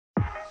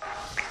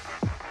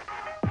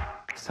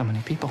so many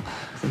people.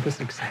 Isn't this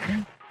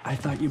exciting? I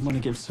thought you'd want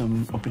to give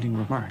some opening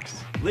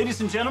remarks.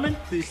 Ladies and gentlemen,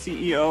 the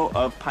CEO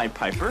of Pied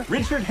Piper,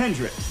 Richard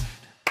Hendricks.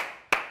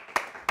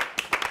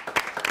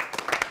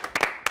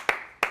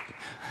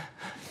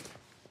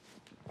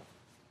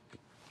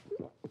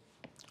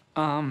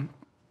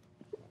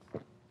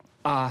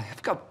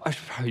 I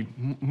should probably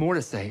more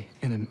to say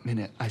in a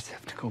minute. I just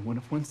have to go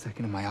 1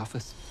 second in my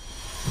office.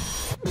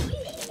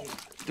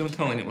 Don't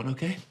tell anyone,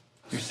 okay?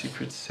 Your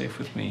secret's safe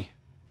with me.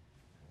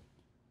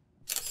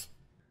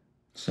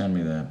 Send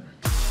me that.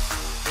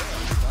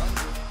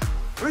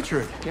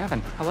 Richard.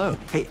 Gavin, hello.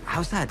 Hey,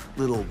 how's that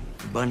little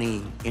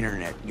bunny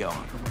internet going?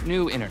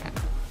 New internet.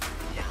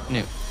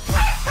 New.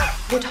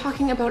 We're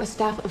talking about a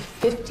staff of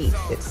 50.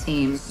 It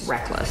seems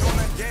reckless.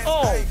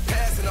 Oh!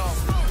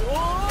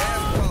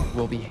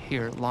 We'll be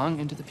here long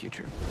into the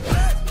future.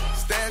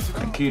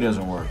 The key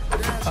doesn't work.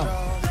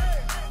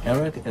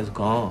 Eric is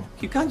gone.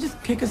 You can't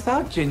just kick us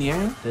out,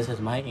 Jinier. This is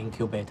my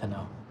incubator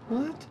now.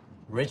 What?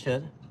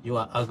 Richard, you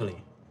are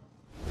ugly.